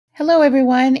Hello,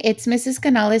 everyone. It's Mrs.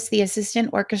 Canales, the Assistant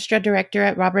Orchestra Director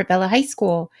at Robert Vela High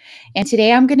School. And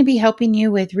today I'm going to be helping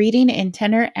you with reading in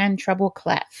tenor and treble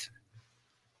clef.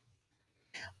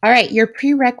 All right, your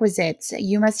prerequisites.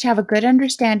 You must have a good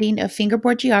understanding of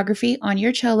fingerboard geography on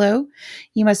your cello.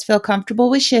 You must feel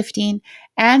comfortable with shifting,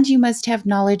 and you must have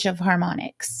knowledge of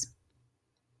harmonics.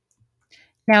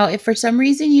 Now, if for some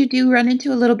reason you do run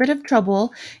into a little bit of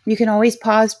trouble, you can always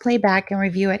pause, play back, and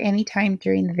review at any time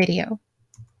during the video.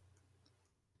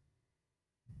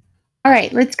 All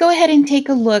right, let's go ahead and take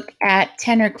a look at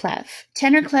tenor clef.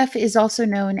 Tenor clef is also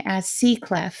known as C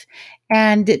clef,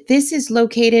 and this is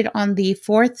located on the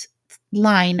fourth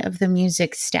line of the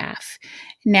music staff.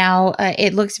 Now,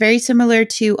 it looks very similar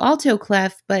to alto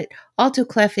clef, but alto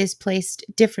clef is placed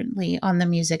differently on the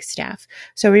music staff.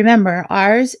 So remember,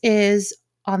 ours is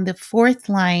on the fourth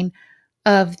line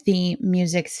of the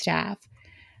music staff.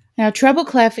 Now, treble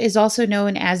clef is also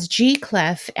known as G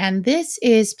clef, and this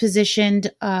is positioned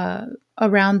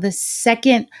around the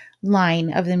second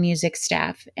line of the music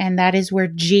staff, and that is where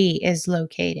G is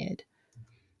located.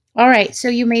 All right, so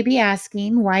you may be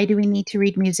asking, why do we need to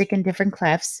read music in different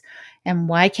clefs, and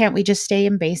why can't we just stay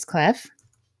in bass clef?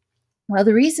 Well,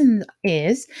 the reason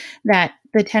is that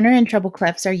the tenor and treble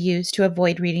clefs are used to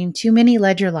avoid reading too many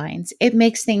ledger lines. It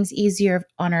makes things easier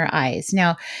on our eyes.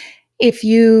 Now, if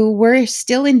you were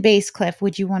still in bass clef,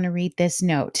 would you want to read this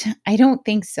note? I don't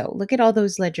think so. Look at all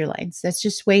those ledger lines. That's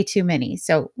just way too many.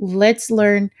 So let's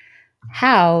learn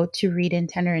how to read in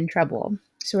tenor and treble.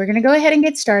 So we're going to go ahead and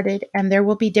get started, and there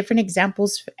will be different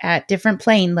examples at different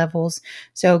playing levels.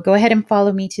 So go ahead and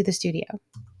follow me to the studio.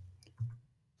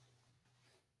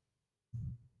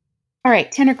 All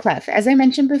right, tenor clef. As I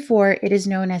mentioned before, it is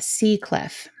known as C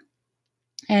clef,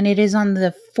 and it is on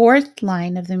the fourth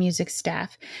line of the music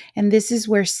staff, and this is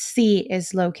where C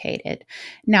is located.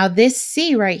 Now, this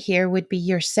C right here would be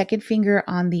your second finger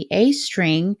on the A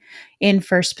string in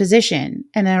first position,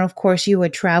 and then, of course, you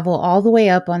would travel all the way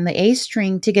up on the A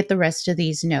string to get the rest of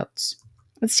these notes.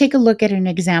 Let's take a look at an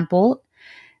example.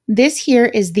 This here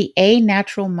is the A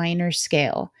natural minor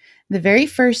scale. The very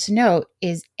first note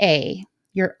is A,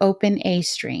 your open A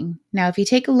string. Now, if you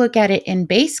take a look at it in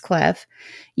bass clef,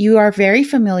 you are very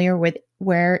familiar with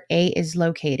where A is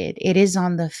located. It is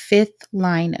on the fifth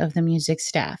line of the music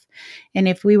staff. And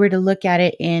if we were to look at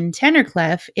it in tenor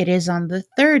clef, it is on the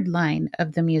third line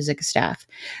of the music staff.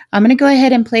 I'm going to go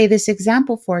ahead and play this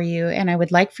example for you, and I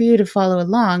would like for you to follow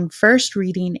along, first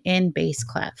reading in bass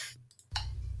clef.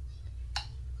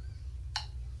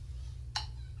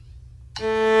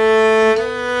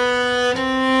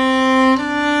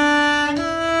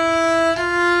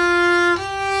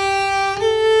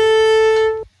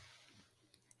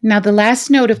 Now, the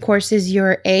last note, of course, is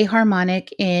your A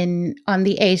harmonic on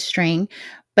the A string.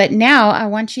 But now I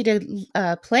want you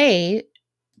to play,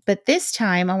 but this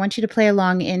time I want you to play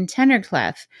along in tenor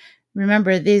clef. Remember,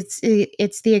 it's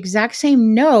the exact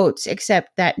same notes,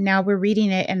 except that now we're reading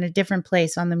it in a different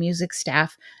place on the music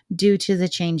staff due to the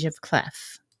change of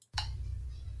clef.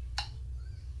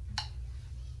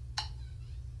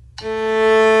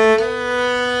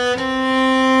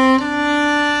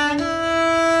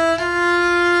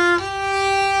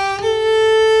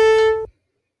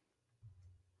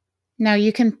 Now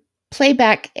you can play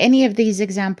back any of these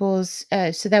examples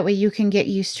so that way you can get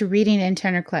used to reading in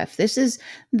tenor clef. This is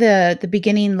the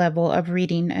beginning level of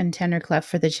reading in tenor clef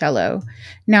for the cello.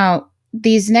 Now,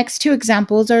 these next two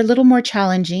examples are a little more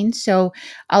challenging, so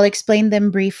I'll explain them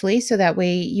briefly so that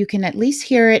way you can at least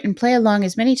hear it and play along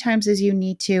as many times as you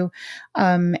need to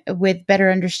with better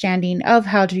understanding of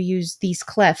how to use these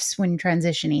clefs when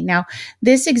transitioning. Now,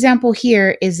 this example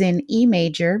here is in E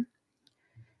major,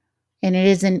 and it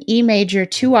is an E major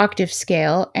 2-octave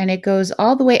scale, and it goes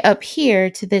all the way up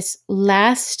here to this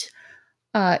last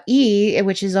E,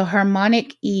 which is a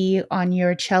harmonic E on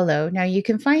your cello. Now you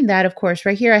can find that, of course,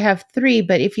 right here I have 3,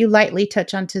 but if you lightly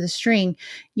touch onto the string,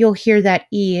 you'll hear that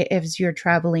E as you're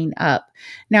traveling up.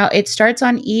 Now it starts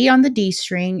on E on the D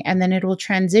string, and then it will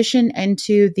transition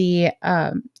into the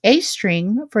A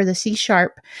string for the C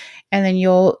sharp, and then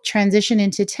you'll transition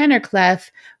into tenor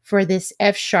clef for this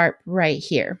F sharp right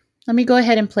here. Let me go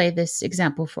ahead and play this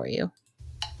example for you.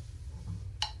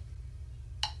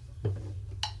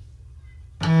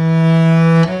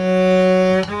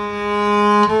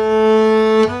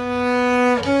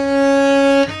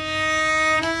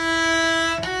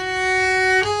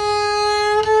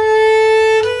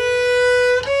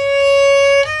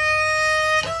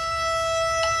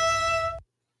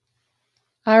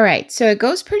 All right, so it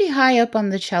goes pretty high up on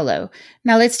the cello.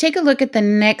 Now let's take a look at the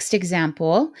next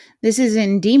example. This is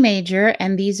in D major,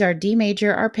 and these are D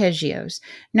major arpeggios.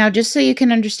 Now, just so you can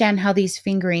understand how these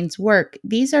fingerings work,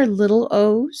 these are little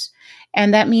O's,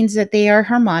 and that means that they are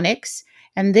harmonics.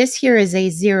 And this here is a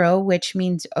zero, which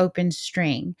means open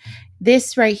string.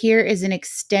 This right here is an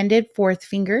extended fourth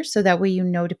finger, so that way you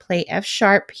know to play F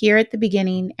sharp here at the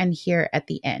beginning and here at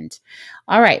the end.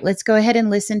 All right, let's go ahead and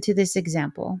listen to this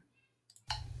example.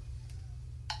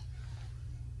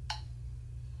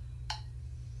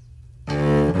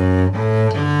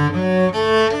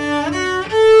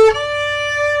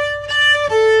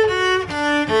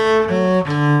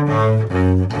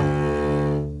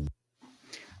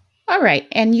 All right,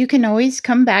 and you can always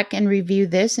come back and review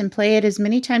this and play it as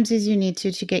many times as you need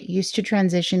to get used to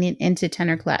transitioning into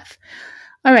tenor clef.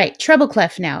 All right, treble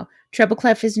clef now. Treble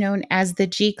clef is known as the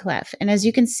G clef, and as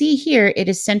you can see here, it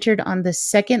is centered on the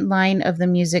second line of the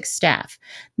music staff.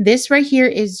 This right here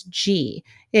is G.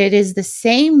 It is the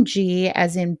same G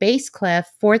as in bass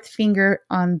clef, fourth finger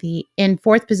in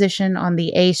fourth position on the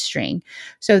A string.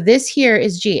 So this here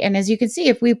is G, and as you can see,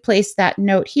 if we place that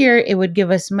note here, it would give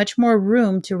us much more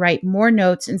room to write more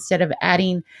notes instead of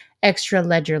adding extra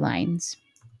ledger lines.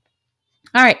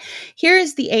 All right, here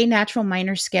is the A natural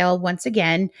minor scale once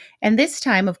again, and this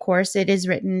time, of course, it is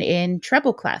written in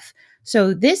treble clef.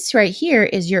 So this right here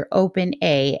is your open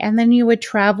A, and then you would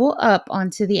travel up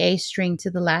onto the A string to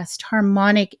the last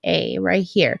harmonic A right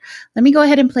here. Let me go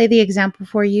ahead and play the example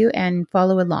for you and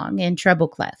follow along in treble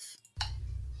clef.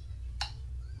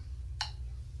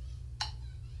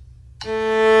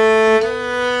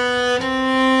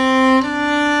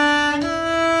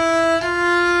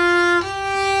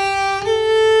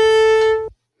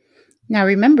 Now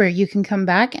remember, you can come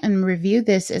back and review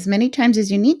this as many times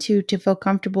as you need to feel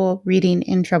comfortable reading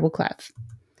in treble clef.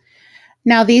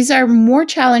 Now these are more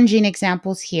challenging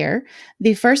examples here.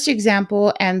 The first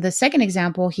example and the second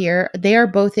example here, they are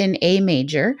both in A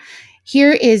major.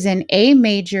 Here is an A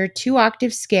major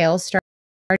 2-octave scale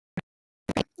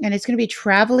and it's going to be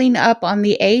traveling up on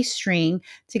the A string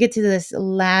to get to this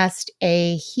last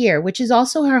A here, which is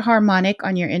also a harmonic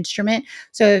on your instrument.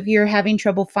 So if you're having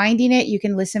trouble finding it, you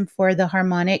can listen for the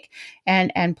harmonic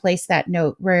and place that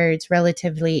note where it's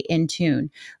relatively in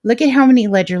tune. Look at how many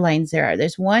ledger lines there are.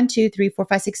 There's 1, 2, 3, 4,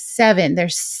 5, 6, 7.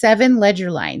 There's 7 ledger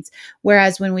lines.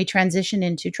 Whereas when we transition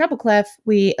into treble clef,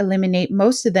 we eliminate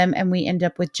most of them and we end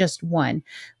up with just one.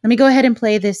 Let me go ahead and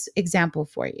play this example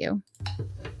for you.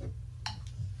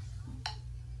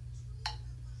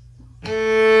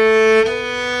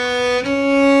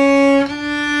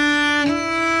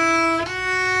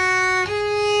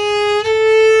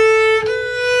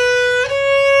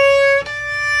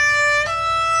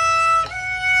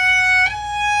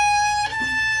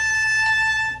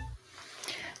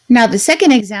 Now, the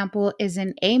second example is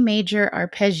an A major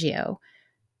arpeggio.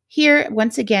 Here,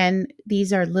 once again,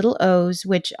 these are little O's,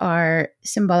 which are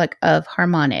symbolic of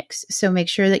harmonics. So make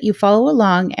sure that you follow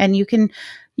along, and you can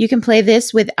play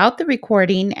this without the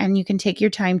recording, and you can take your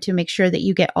time to make sure that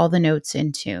you get all the notes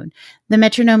in tune. The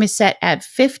metronome is set at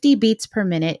 50 beats per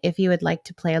minute if you would like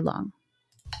to play along.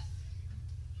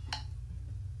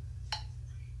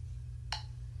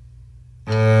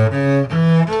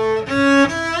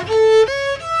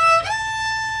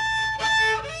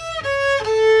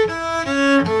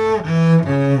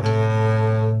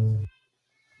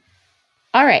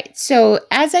 All right, so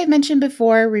as I mentioned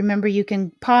before, remember you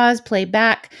can pause, play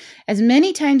back as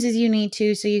many times as you need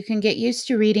to so you can get used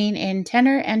to reading in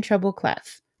tenor and treble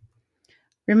clef.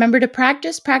 Remember to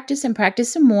practice, practice, and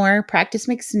practice some more. Practice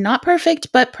makes not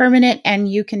perfect, but permanent, and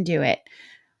you can do it.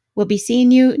 We'll be seeing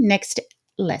you next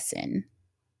lesson.